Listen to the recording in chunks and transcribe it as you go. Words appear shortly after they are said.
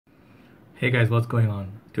Hey guys, what's going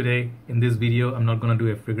on? Today in this video I'm not gonna do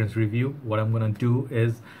a fragrance review. What I'm gonna do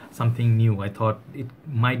is something new. I thought it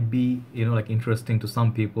might be like interesting to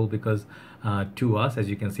some people because to us, as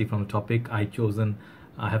you can see from the topic, I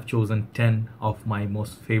have chosen 10 of my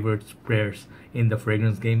most favorite sprayers in the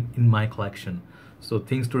fragrance game in my collection. So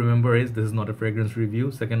things to remember is this is not a fragrance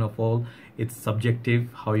review. Second of all, it's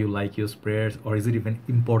subjective how you like your sprayers, or is it even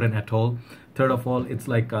important at all. Third of all, it's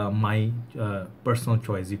like my personal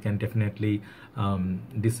choice. You can definitely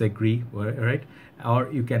disagree, right?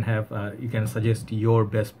 Or you can have you can suggest your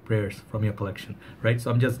best sprayers from your collection, right?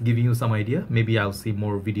 So I'm just giving you some idea. Maybe I'll see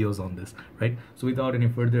more videos on this, right? So without any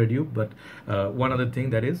further ado, but one other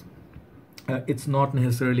thing that is, it's not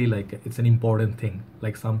necessarily like it's an important thing.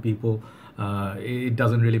 Like some people, it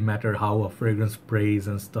doesn't really matter how a fragrance sprays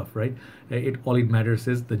and stuff, right? All it matters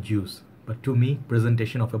is the juice. But to me,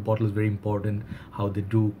 presentation of a bottle is very important. How they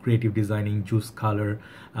do creative designing, juice color,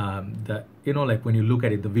 like when you look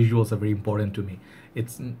at it, the visuals are very important to me.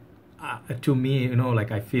 It's to me,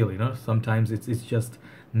 like I feel, sometimes it's just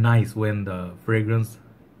nice when the fragrance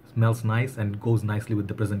smells nice and goes nicely with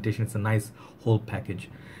the presentation. It's a nice whole package.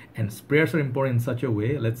 And sprayers are important in such a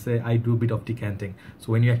way. Let's say I do a bit of decanting,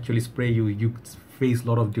 so when you actually spray, you face a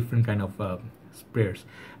lot of different kind of sprayers.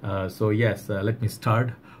 So yes, let me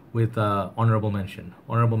start with honorable mention.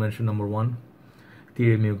 Honorable mention number 1,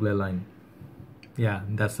 Thierry Mugler line. Yeah,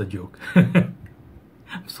 that's a joke.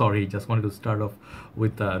 I'm sorry, just wanted to start off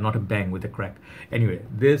with not a bang, with a crack. Anyway,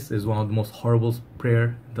 this is one of the most horrible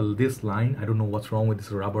sprayer. This line, I don't know what's wrong with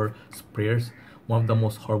these rubber sprayers. One of the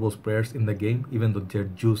most horrible sprayers in the game. Even though their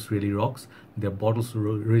juice really rocks, their bottles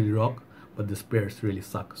really rock, but the sprayers really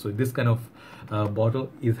suck. So this kind of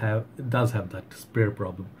bottle does have that sprayer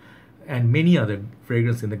problem. And many other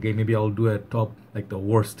fragrance in the game. Maybe I'll do a top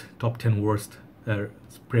 10 worst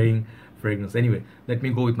spraying fragrance. Anyway, let me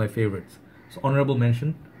go with my favorites. So honorable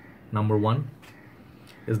mention number 1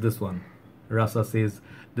 is this one. Rasa says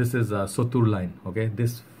this is a Sotur line. Okay,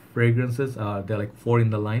 this fragrances they're like 4 in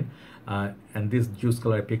the line, and this juice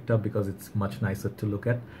color I picked up because it's much nicer to look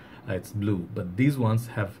at. It's blue, but these ones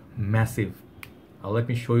have massive. Let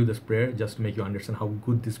me show you the sprayer just to make you understand how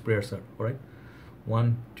good these sprayers are. All right.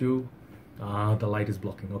 1, 2, the light is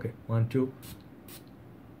blocking. Okay, 1, 2.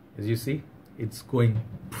 As you see, it's going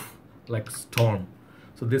like storm.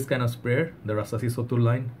 So this kind of sprayer, the Rasasi Sotur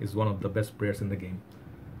line, is one of the best sprayers in the game.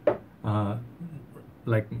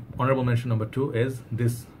 Like honorable mention number 2 is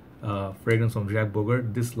this fragrance from Jacques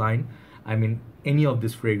Bogart. This line, I mean, any of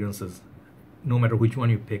these fragrances, no matter which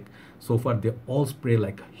one you pick, so far they all spray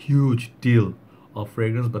like a huge deal of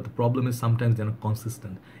fragrance. But the problem is sometimes they're not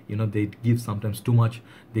consistent. They give sometimes too much.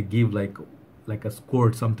 They give like a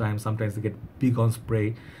squirt sometimes they get big on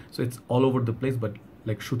spray, so it's all over the place, but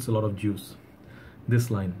like shoots a lot of juice.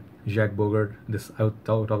 This line, Jacques Bogart, this I'll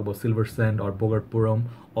talk about Silver Sand or Bogart Purum,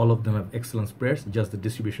 all of them have excellent sprayers, just the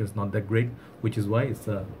distribution is not that great, which is why it's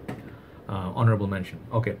a honorable mention.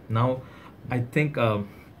 Okay, now I think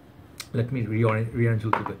let me rearrange a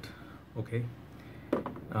little bit. Okay,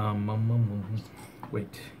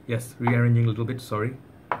 wait, yes, rearranging a little bit, sorry.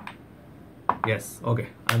 Yes, okay,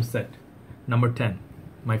 I'm set. Number 10,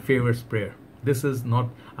 my favorite sprayer. This is not,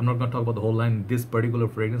 I'm not going to talk about the whole line. This particular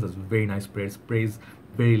fragrance is very nice spray. It sprays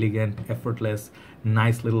very elegant, effortless,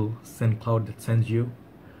 nice little scent cloud that sends you.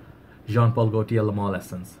 Jean Paul Gaultier La Mole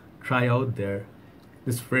Essence. Try out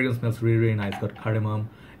this fragrance smells really, really nice. Got cardamom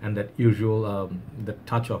and that usual the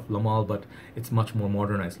touch of La Mole, but it's much more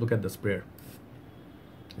modernized. Look at the sprayer.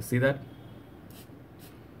 You see that?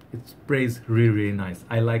 It sprays really, really nice.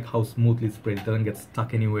 I like how smoothly it sprays. It doesn't get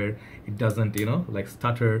stuck anywhere. It doesn't, like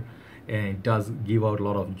stutter, and it does give out a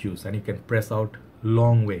lot of juice. And you can press out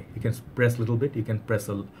long way. You can press a little bit. You can press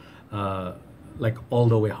like all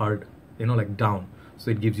the way hard, like down.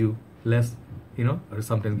 So it gives you less, or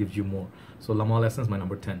sometimes gives you more. So La Mole Essence, my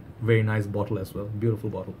number 10. Very nice bottle as well. Beautiful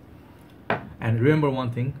bottle. And remember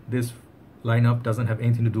one thing: this lineup doesn't have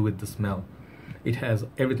anything to do with the smell. It has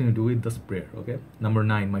everything to do with the sprayer. Okay, number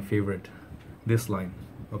 9, my favorite, this line.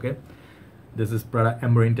 Okay, this is Prada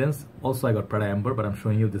Amber Intense. Also I got Prada Amber, but I'm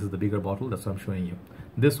showing you this is the bigger bottle, that's what I'm showing you.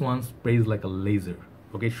 This one sprays like a laser.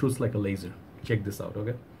 Okay, shoots like a laser. Check this out.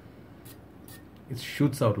 Okay, it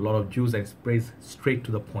shoots out a lot of juice and sprays straight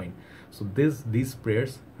to the point. So these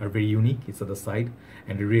sprayers are very unique. It's at the side,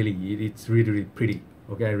 and it's really pretty.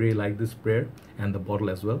 Okay, I really like this sprayer and the bottle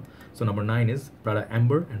as well. So number 9 is Prada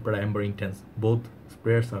Amber and Prada Amber Intense. Both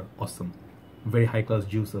sprayers are awesome. Very high class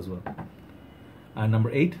juice as well. And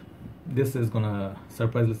number 8, this is gonna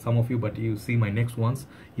surprise some of you, but you see my next ones,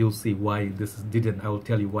 you'll see why I will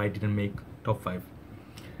tell you why it didn't make top 5.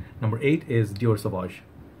 Number 8 is Dior Sauvage.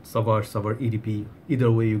 Savage, EDP,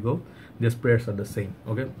 either way you go, the sprayers are the same.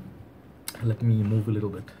 Okay, let me move a little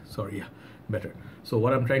bit. Sorry, yeah, better. So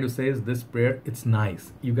what I'm trying to say is this sprayer, it's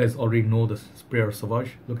nice. You guys already know the sprayer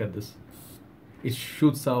Savage. Look at this. It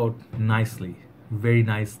shoots out nicely, very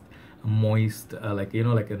nice, moist, like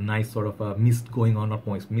like a nice sort of a mist going on, not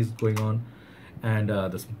moist, mist going on, and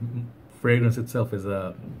this fragrance itself is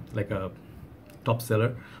like a top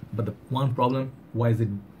seller. But the one problem why is it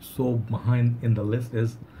so behind in the list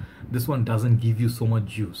is this one doesn't give you so much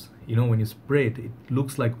juice. When you spray it, it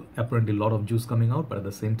looks like apparently a lot of juice coming out, but at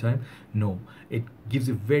the same time, no, it gives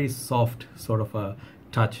you very soft sort of a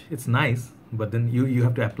touch. It's nice, but then you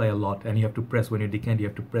have to apply a lot, and you have to press when you decant. You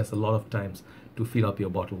have to press a lot of times to fill up your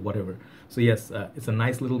bottle, whatever. So yes, it's a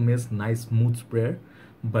nice little mist, nice smooth sprayer,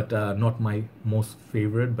 but not my most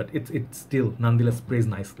favorite, but it's still nonetheless sprays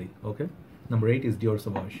nicely. Okay, number 8 is Dior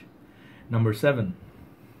Sauvage. Number 7,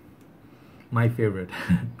 my favorite,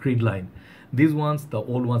 Creed line. These ones, the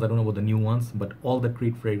old ones, I don't know about the new ones, but all the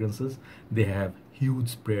Creed fragrances, they have huge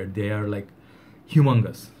sprayer. They are like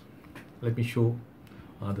humongous. Let me show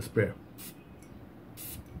the sprayer.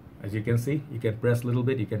 As you can see, you can press a little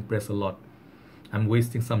bit, you can press a lot. I'm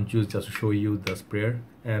wasting some juice just to show you the sprayer,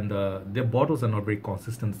 and their bottles are not very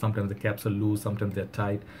consistent. Sometimes the caps are loose, sometimes they're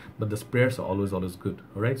tight, but the sprayers are always good.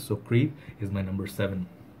 All right, so Creed is my number 7.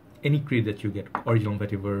 Any Creed that you get, Original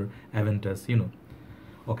Vetiver, Aventus,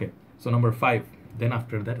 Okay, so number 5. Then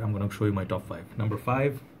after that, I'm gonna show you my top 5. Number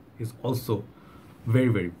 5 is also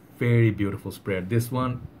very beautiful sprayer. This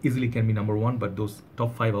one easily can be number 1, but those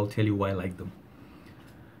top 5, I'll tell you why I like them.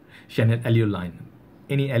 Chanel Allure line.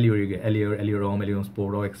 Any Allure you get, Allure, Allure Homme, Allure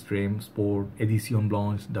Sport, Eau Extreme, Sport, Edition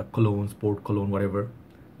Blanche, the Cologne, Sport Cologne, whatever.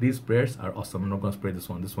 These sprayers are awesome. I'm not gonna spray this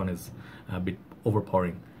one. This one is a bit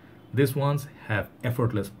overpowering. These ones have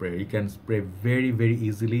effortless spray. You can spray very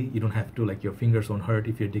easily. You don't have to, like, your fingers won't hurt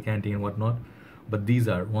if you're decanting and whatnot. But these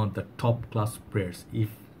are one of the top class sprayers. If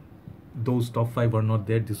those top 5 are not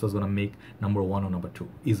there, this was gonna make number 1 or number 2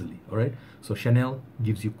 easily. All right, so Chanel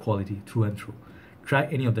gives you quality through and through. Try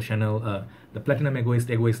any of the Chanel, the Platinum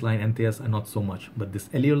Egoist line, Antheas are not so much, but this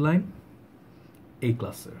Allure line, A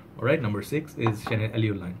class, sir. All right, number 6 is Chanel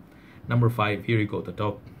Allure line. Number 5, here you go, the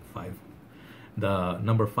top 5. The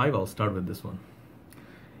number 5, I'll start with this one,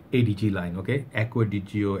 ADG line. Okay, Acqua di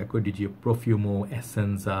Gio, Profumo,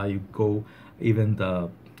 Essenza, you go, even the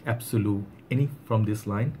Absolute, any from this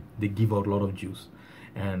line, they give out a lot of juice.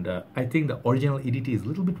 And I think the original EDT is a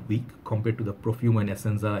little bit weak compared to the Profumo and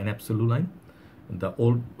Essenza and Absolute line. The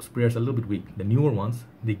old sprayers are a little bit weak. The newer ones,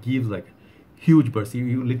 they give like huge bursts.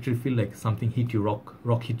 You literally feel like something hit you,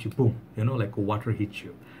 rock hit you, boom, like water hits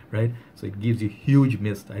you, right? So it gives you huge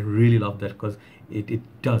mist. I really love that because it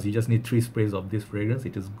does. You just need 3 sprays of this fragrance.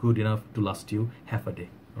 It is good enough to last you half a day.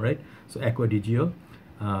 All right, so Acqua di Gio,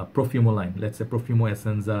 Profumo line, let's say Profumo,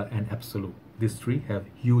 Essenza and Absolute. These 3 have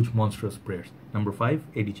huge monstrous sprayers. Number 5,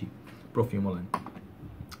 ADG, Profumo line.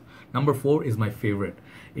 Number 4 is my favorite.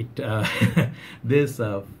 This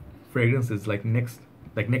fragrance is like next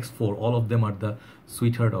 4. All of them are the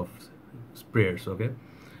sweetheart of sprayers. Okay,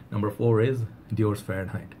 number 4 is Dior's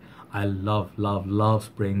Fahrenheit. I love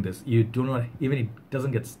spraying this. You do not even, it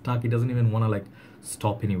doesn't get stuck. It doesn't even want to like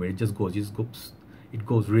stop anywhere. It just goes. It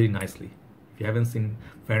goes really nicely. If you haven't seen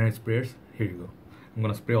Fahrenheit sprayers, here you go. I'm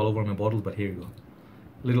gonna spray all over my bottles, but here you go.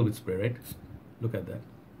 Little bit spray, right? Look at that,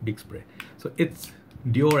 big spray. So it's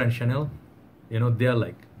Dior and Chanel. They are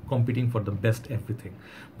like competing for the best everything.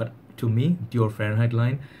 But to me, Dior Fahrenheit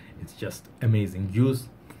line, it's just amazing. Juice,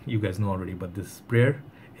 you guys know already, but this sprayer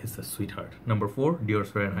is a sweetheart. Number 4, Dior's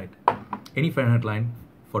Fahrenheit. Any Fahrenheit line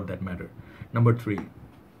for that matter. Number 3,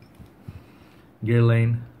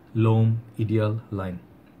 Guerlain L'Homme Ideal line.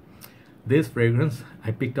 This fragrance,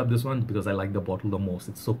 I picked up this one because I like the bottle the most.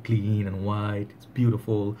 It's so clean and white, it's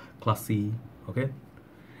beautiful, classy, okay?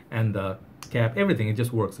 And the cap, everything, it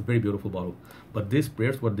just works. A very beautiful bottle. But these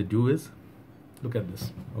sprayers, what they do is, look at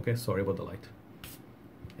this, okay? Sorry about the light.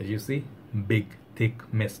 As you see, big,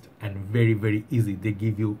 thick mist and very easy. They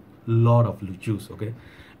give you a lot of juice, okay?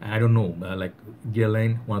 I don't know, like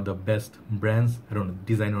Guerlain, one of the best brands, I don't know,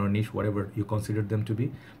 designer or niche, whatever you consider them to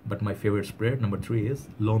be, but my favorite sprayer, number 3, is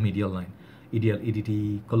L'Homme Ideal line. Ideal,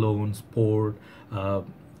 EDT, Cologne, Sport,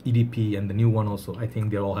 EDP, and the new one also. I think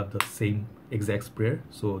they all have the same exact sprayer,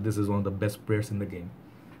 so this is one of the best sprayers in the game,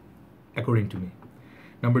 according to me.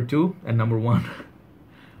 Number 2 and number 1,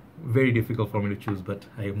 very difficult for me to choose, but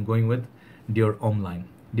I am going with Dior Homme line.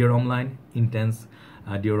 Dior Homme line, intense,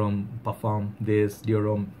 Dior Homme Parfum, this, Dior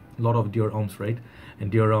Homme, a lot of Dior Hommes, right?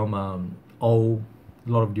 And Dior Homme, a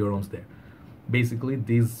lot of Dior Hommes there. Basically,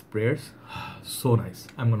 these sprayers, so nice.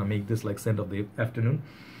 I'm gonna make this like scent of the afternoon.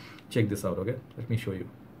 check this out. Okay, let me show you.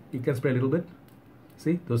 You can spray a little bit.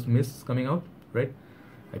 See those mists coming out, right?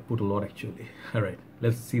 I put a lot actually. All right,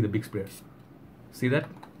 let's see the big sprayers. See that?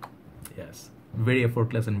 Yes, very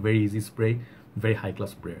effortless and very easy spray, very high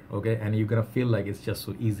class sprayer. Okay, and you're gonna feel like it's just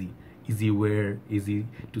so easy wear, easy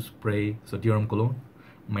to spray. So Dior Cologne,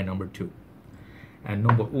 my number 2. And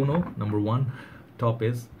number 1 top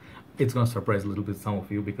is, it's gonna surprise a little bit some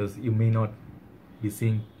of you because you may not be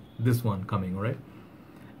seeing this one coming. All right,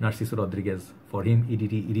 Narciso Rodriguez. For him,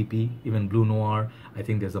 EDT, EDP, even Blue Noir. I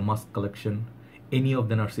think there's a Musk collection. Any of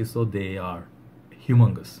the Narciso, they are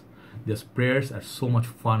humongous. Their sprayers are so much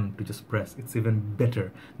fun to just press. It's even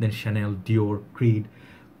better than Chanel, Dior, Creed.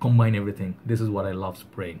 Combine everything. This is what I love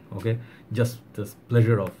spraying. Okay, just this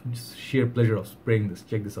pleasure of, just sheer pleasure of spraying this.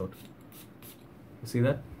 Check this out. You see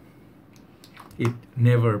that? It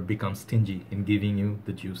never becomes stingy in giving you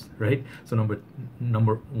the juice, right? So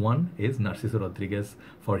number 1 is Narciso Rodriguez.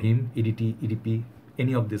 For him, EDT, EDP,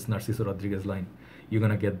 any of this Narciso Rodriguez line, you're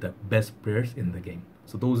gonna get the best sprayers in the game.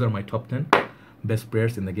 So those are my top 10 best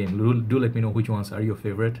sprayers in the game. Do let me know which ones are your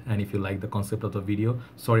favorite, and if you like the concept of the video.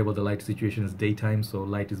 Sorry about the light situation. It's daytime, so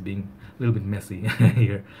light is being a little bit messy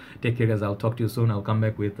here. Take care, guys. I'll talk to you soon. I'll come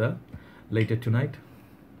back with later tonight,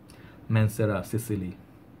 Mancera, Sicily,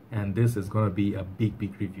 and this is gonna be a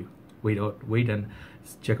big review. Wait and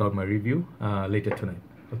check out my review later tonight.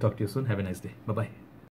 I'll talk to you soon. Have a nice day. Bye bye.